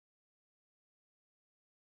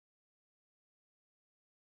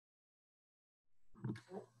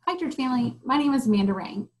Hi, church family. My name is Amanda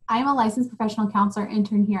Rang. I am a licensed professional counselor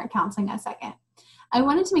intern here at Counseling a Second. I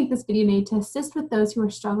wanted to make this video today to assist with those who are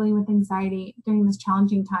struggling with anxiety during this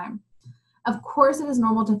challenging time. Of course, it is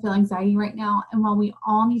normal to feel anxiety right now, and while we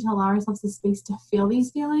all need to allow ourselves the space to feel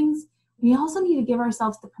these feelings, we also need to give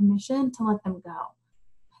ourselves the permission to let them go.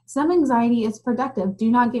 Some anxiety is productive,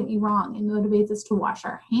 do not get me wrong. It motivates us to wash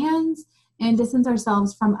our hands and distance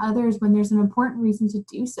ourselves from others when there's an important reason to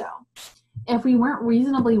do so. If we weren't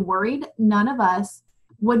reasonably worried, none of us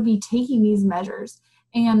would be taking these measures,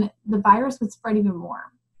 and the virus would spread even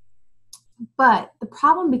more. But the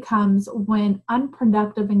problem becomes when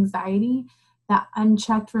unproductive anxiety, that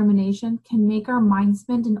unchecked rumination, can make our mind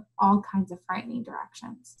spin in all kinds of frightening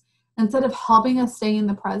directions. Instead of helping us stay in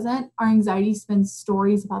the present, our anxiety spins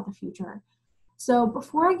stories about the future. So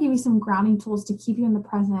before I give you some grounding tools to keep you in the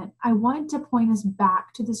present, I want to point us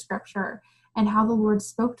back to the scripture and how the Lord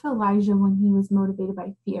spoke to Elijah when he was motivated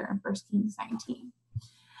by fear in 1 Kings 19.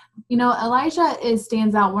 You know, Elijah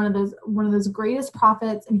stands out one of those greatest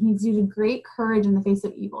prophets, and he exuded great courage in the face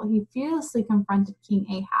of evil. He fearlessly confronted King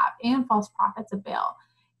Ahab and false prophets of Baal.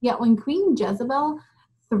 Yet when Queen Jezebel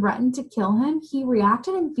threatened to kill him, he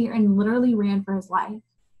reacted in fear and literally ran for his life.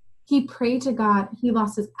 He prayed to God, he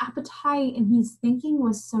lost his appetite, and his thinking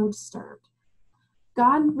was so disturbed.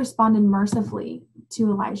 God responded mercifully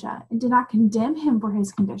to Elijah and did not condemn him for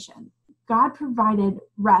his condition. God provided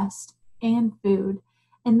rest and food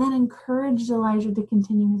and then encouraged Elijah to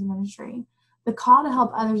continue his ministry. The call to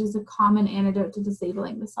help others is a common antidote to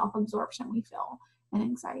disabling the self-absorption we feel and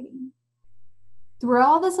anxiety. Through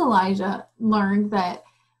all this, Elijah learned that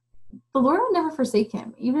the Lord would never forsake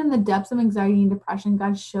him. Even in the depths of anxiety and depression,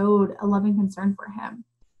 God showed a loving concern for him.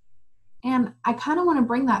 And I kind of want to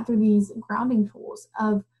bring that through these grounding tools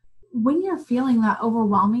of when you're feeling that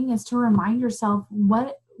overwhelming is to remind yourself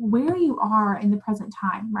where you are in the present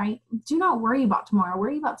time, right? Do not worry about tomorrow.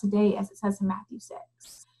 Worry about today, as it says in Matthew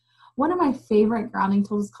 6. One of my favorite grounding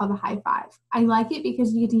tools is called the high five. I like it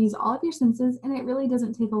because you get to use all of your senses and it really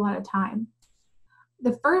doesn't take a lot of time.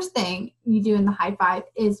 The first thing you do in the high five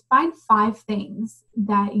is find 5 things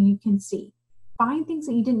that you can see. Find things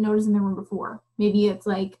that you didn't notice in the room before. Maybe it's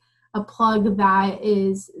like a plug that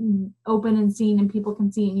is open and seen and people can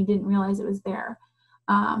see and you didn't realize it was there.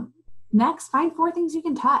 Next, find 4 things you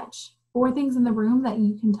can touch. 4 things in the room that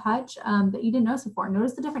you can touch that you didn't notice before.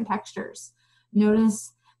 Notice the different textures.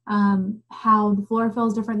 Notice how the floor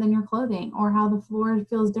feels different than your clothing, or how the floor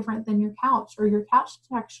feels different than your couch, or your couch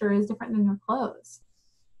texture is different than your clothes.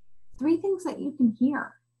 3 things that you can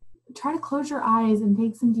hear. Try to close your eyes and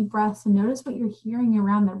take some deep breaths and notice what you're hearing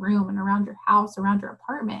around the room and around your house, around your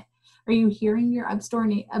apartment. Are you hearing your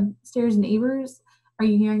upstairs neighbors? Are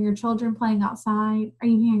you hearing your children playing outside? Are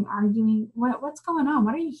you hearing arguing? What's going on?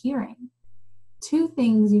 What are you hearing? 2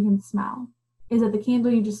 things you can smell. Is it the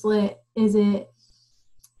candle you just lit? Is it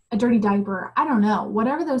a dirty diaper? I don't know.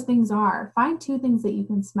 Whatever those things are, find 2 things that you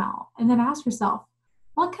can smell. And then ask yourself,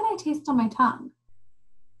 what can I taste on my tongue?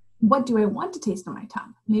 What do I want to taste on my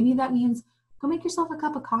tongue? Maybe that means go make yourself a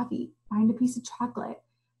cup of coffee, find a piece of chocolate,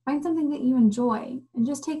 find something that you enjoy, and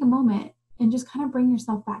just take a moment and just kind of bring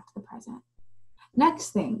yourself back to the present. Next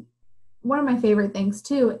thing, one of my favorite things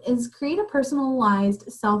too, is create a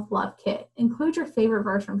personalized self-love kit. Include your favorite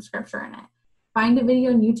verse from scripture in it. Find a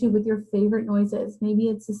video on YouTube with your favorite noises. Maybe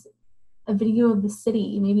it's a video of the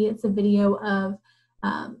city. Maybe it's a video of,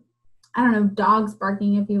 dogs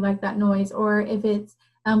barking if you like that noise, or if it's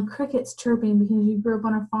crickets chirping because you grew up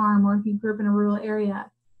on a farm, or if you grew up in a rural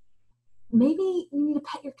area. Maybe you need to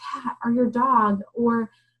pet your cat or your dog,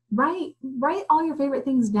 or write all your favorite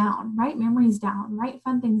things down, write memories down, write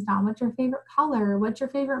fun things down. What's your favorite color? What's your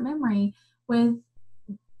favorite memory with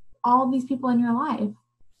all these people in your life?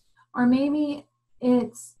 Or maybe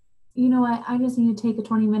it's, you know what, I just need to take a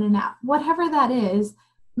 20-minute nap. Whatever that is,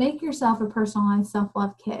 make yourself a personalized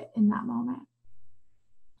self-love kit in that moment.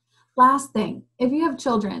 Last thing, if you have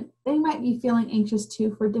children, they might be feeling anxious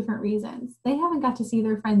too for different reasons. They haven't got to see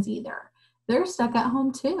their friends either. They're stuck at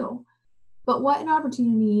home too. But what an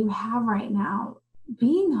opportunity you have right now,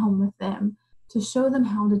 being home with them, to show them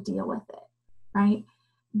how to deal with it, right?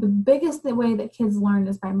 The biggest way that kids learn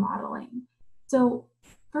is by modeling. So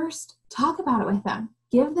first, talk about it with them.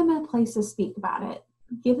 Give them a place to speak about it.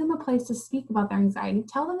 Give them a place to speak about their anxiety.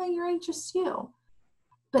 Tell them that you're anxious too.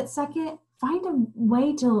 But second, find a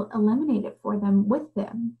way to eliminate it for them with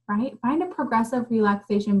them, right? Find a progressive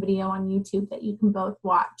relaxation video on YouTube that you can both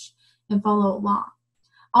watch and follow along.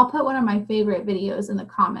 I'll put one of my favorite videos in the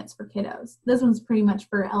comments for kiddos. This one's pretty much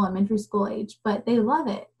for elementary school age, but they love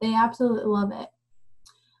it. They absolutely love it.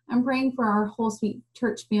 I'm praying for our whole Sweet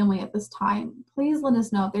Church family at this time. Please let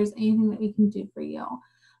us know if there's anything that we can do for you.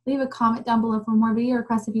 Leave a comment down below for more video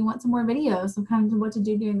requests if you want some more videos of kind of what to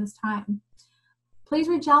do during this time. Please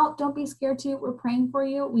reach out. Don't be scared to. We're praying for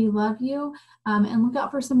you. We love you. And look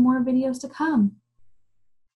out for some more videos to come.